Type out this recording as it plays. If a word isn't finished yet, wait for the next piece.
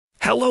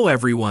Hello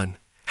everyone,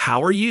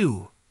 how are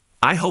you?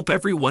 I hope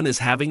everyone is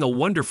having a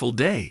wonderful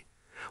day.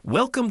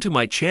 Welcome to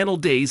my channel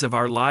Days of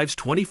Our Lives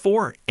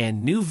 24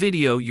 and new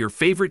video your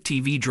favorite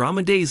TV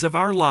drama Days of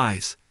Our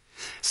Lives.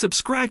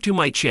 Subscribe to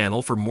my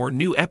channel for more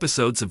new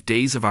episodes of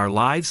Days of Our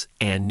Lives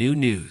and new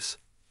news.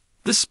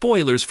 The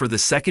spoilers for the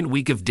second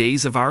week of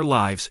Days of Our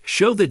Lives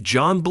show that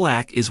John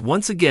Black is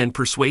once again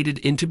persuaded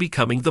into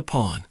becoming the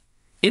pawn.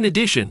 In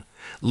addition,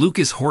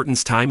 Lucas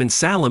Horton's time in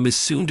Salem is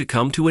soon to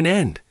come to an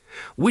end,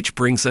 which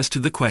brings us to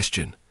the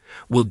question,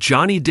 will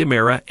Johnny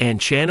DiMera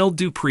and Chanel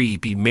Dupree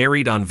be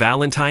married on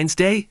Valentine's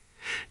Day?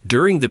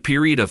 During the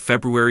period of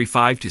February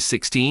 5 to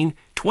 16,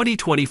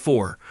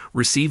 2024,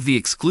 receive the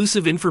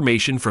exclusive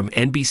information from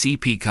NBC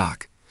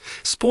Peacock.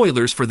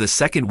 Spoilers for the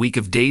second week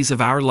of Days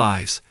of Our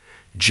Lives.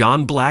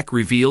 John Black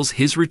reveals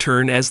his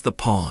return as the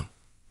pawn.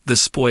 The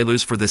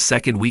spoilers for the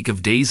second week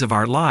of Days of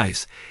Our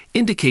Lives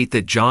indicate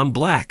that John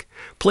Black,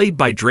 played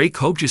by Drake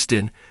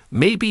Hogestyn,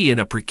 may be in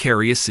a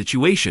precarious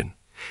situation,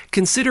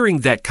 considering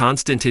that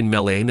Konstantin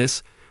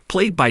Melenis,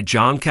 played by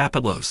John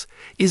Kapelos,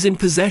 is in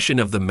possession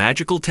of the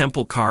magical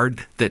temple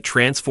card that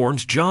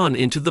transforms John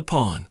into the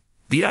pawn.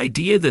 The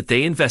idea that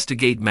they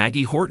investigate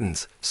Maggie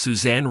Horton's,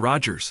 Suzanne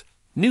Rogers'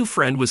 new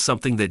friend was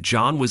something that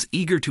John was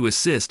eager to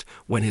assist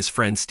when his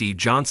friend Steve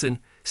Johnson,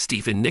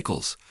 Stephen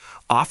Nichols,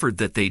 offered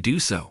that they do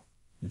so.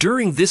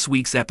 During this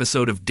week's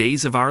episode of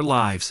Days of Our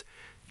Lives,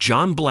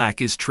 John Black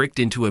is tricked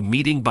into a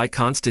meeting by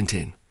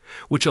Konstantin,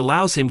 which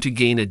allows him to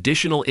gain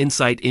additional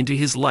insight into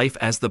his life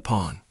as the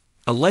pawn.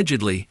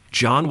 Allegedly,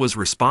 John was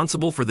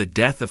responsible for the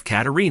death of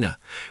Katerina,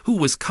 who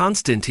was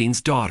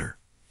Konstantin's daughter.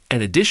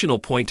 An additional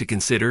point to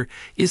consider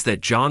is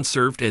that John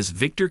served as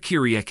Victor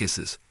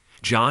Kiriakis's,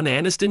 John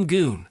Aniston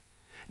goon.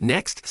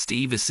 Next,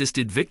 Steve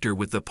assisted Victor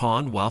with the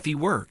pawn while he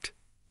worked.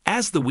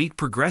 As the week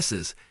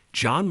progresses,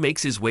 John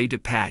makes his way to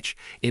Patch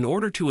in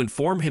order to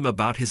inform him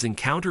about his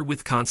encounter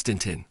with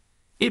Konstantin.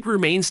 It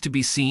remains to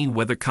be seen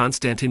whether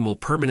Konstantin will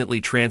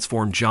permanently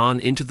transform John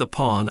into the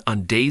pawn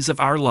on Days of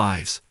Our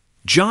Lives.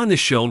 John is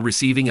shown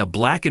receiving a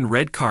black and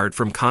red card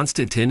from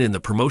Konstantin in the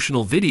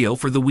promotional video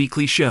for the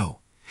weekly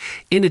show.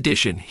 In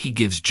addition, he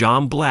gives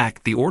John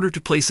Black the order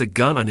to place a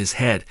gun on his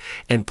head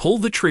and pull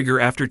the trigger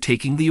after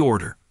taking the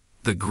order.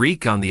 The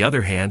Greek, on the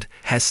other hand,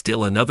 has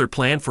still another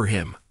plan for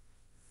him.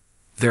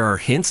 There are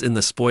hints in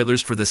the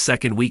spoilers for the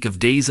second week of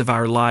Days of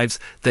Our Lives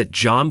that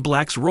John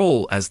Black's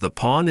role as the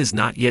pawn is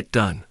not yet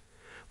done.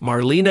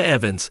 Marlena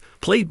Evans,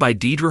 played by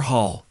Deidre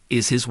Hall,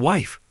 is his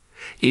wife.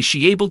 Is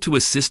she able to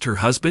assist her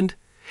husband?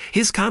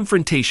 His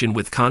confrontation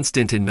with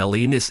Konstantin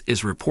Melenis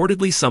is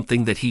reportedly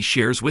something that he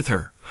shares with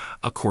her,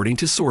 according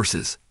to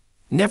sources.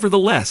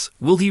 Nevertheless,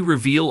 will he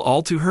reveal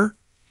all to her?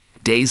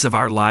 Days of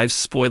Our Lives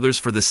spoilers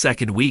for the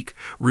second week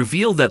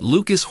reveal that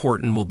Lucas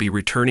Horton will be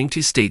returning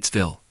to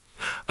Statesville.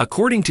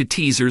 According to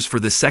teasers for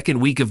the second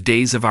week of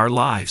Days of Our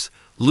Lives,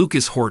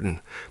 Lucas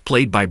Horton,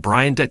 played by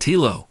Brian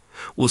Dattilo,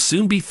 will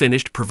soon be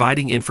finished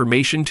providing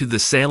information to the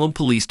Salem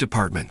Police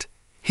Department.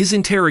 His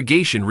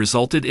interrogation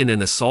resulted in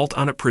an assault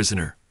on a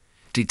prisoner.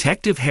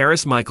 Detective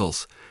Harris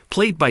Michaels,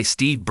 played by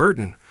Steve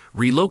Burton,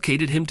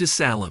 relocated him to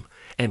Salem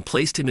and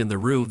placed him in the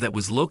room that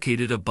was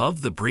located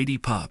above the Brady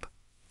pub.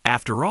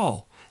 After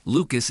all,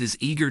 Lucas is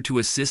eager to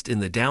assist in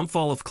the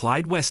downfall of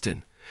Clyde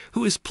Weston,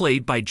 who is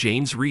played by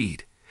James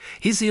Reed.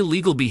 His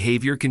illegal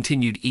behavior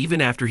continued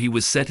even after he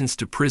was sentenced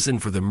to prison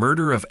for the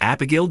murder of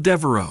Abigail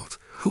Devereaux,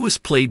 who was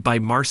played by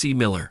Marcy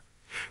Miller.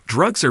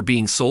 Drugs are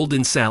being sold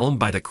in Salem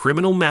by the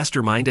criminal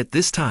mastermind at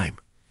this time.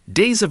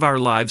 Days of Our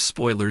Lives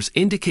spoilers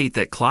indicate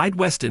that Clyde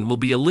Weston will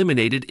be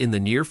eliminated in the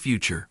near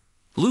future.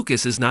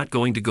 Lucas is not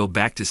going to go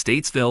back to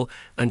Statesville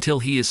until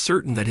he is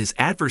certain that his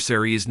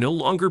adversary is no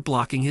longer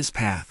blocking his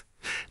path.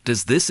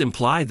 Does this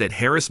imply that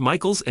Harris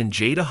Michaels and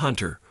Jada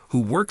Hunter, who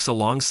works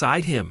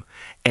alongside him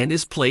and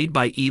is played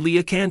by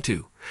Elia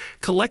Cantu,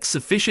 collect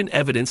sufficient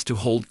evidence to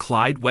hold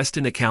Clyde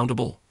Weston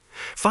accountable?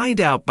 Find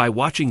out by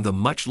watching the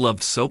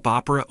much-loved soap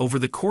opera over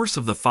the course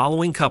of the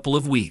following couple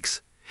of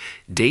weeks.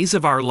 Days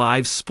of Our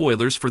Lives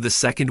spoilers for the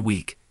second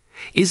week.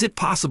 Is it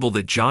possible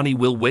that Johnny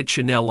will wed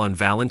Chanel on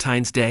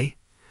Valentine's Day?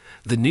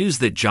 The news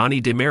that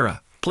Johnny DiMera,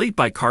 played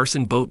by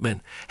Carson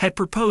Boatman, had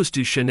proposed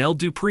to Chanel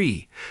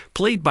Dupree,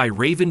 played by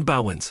Raven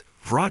Bowens,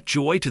 brought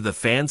joy to the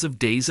fans of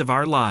Days of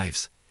Our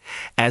Lives.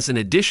 As an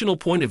additional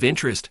point of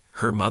interest,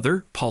 her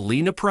mother,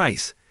 Paulina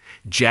Price,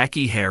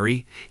 Jackie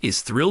Harry,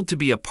 is thrilled to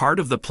be a part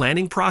of the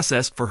planning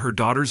process for her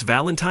daughter's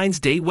Valentine's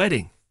Day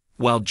wedding.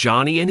 While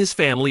Johnny and his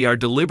family are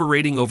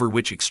deliberating over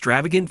which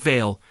extravagant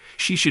veil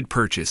she should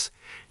purchase,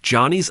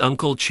 Johnny's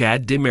uncle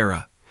Chad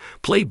DiMera,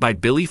 played by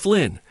Billy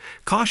Flynn,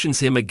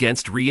 cautions him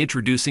against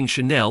reintroducing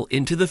Chanel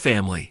into the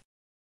family.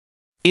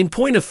 In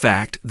point of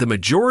fact, the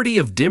majority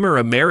of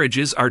DiMera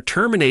marriages are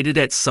terminated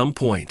at some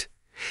point.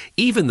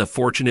 Even the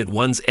fortunate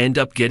ones end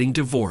up getting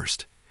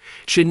divorced.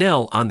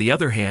 Chanel, on the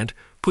other hand,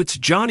 puts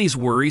Johnny's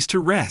worries to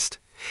rest.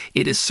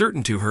 It is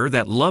certain to her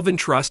that love and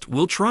trust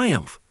will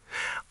triumph.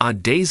 On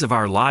Days of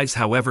Our Lives,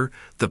 however,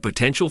 the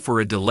potential for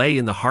a delay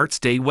in the Heart's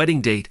Day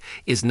wedding date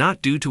is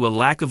not due to a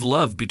lack of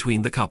love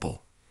between the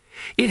couple.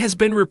 It has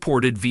been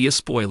reported via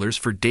spoilers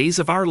for Days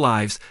of Our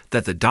Lives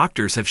that the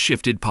doctors have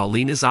shifted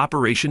Paulina's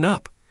operation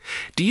up.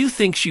 Do you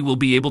think she will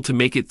be able to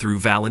make it through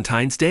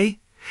Valentine's Day?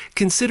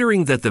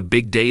 Considering that the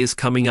big day is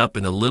coming up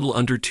in a little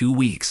under 2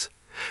 weeks.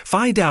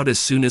 Find out as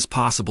soon as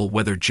possible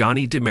whether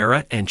Johnny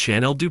DeMera and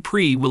Chanel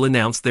Dupree will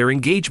announce their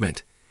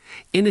engagement.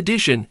 In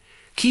addition,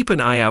 keep an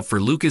eye out for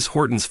Lucas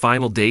Horton's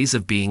final days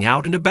of being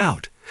out and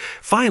about.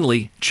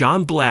 Finally,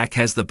 John Black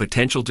has the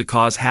potential to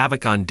cause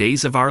havoc on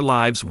Days of Our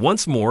Lives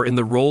once more in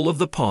the role of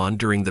the pawn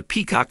during the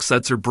Peacock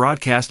Sutzer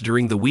broadcast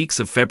during the weeks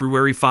of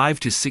February 5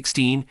 to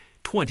 16,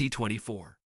 2024.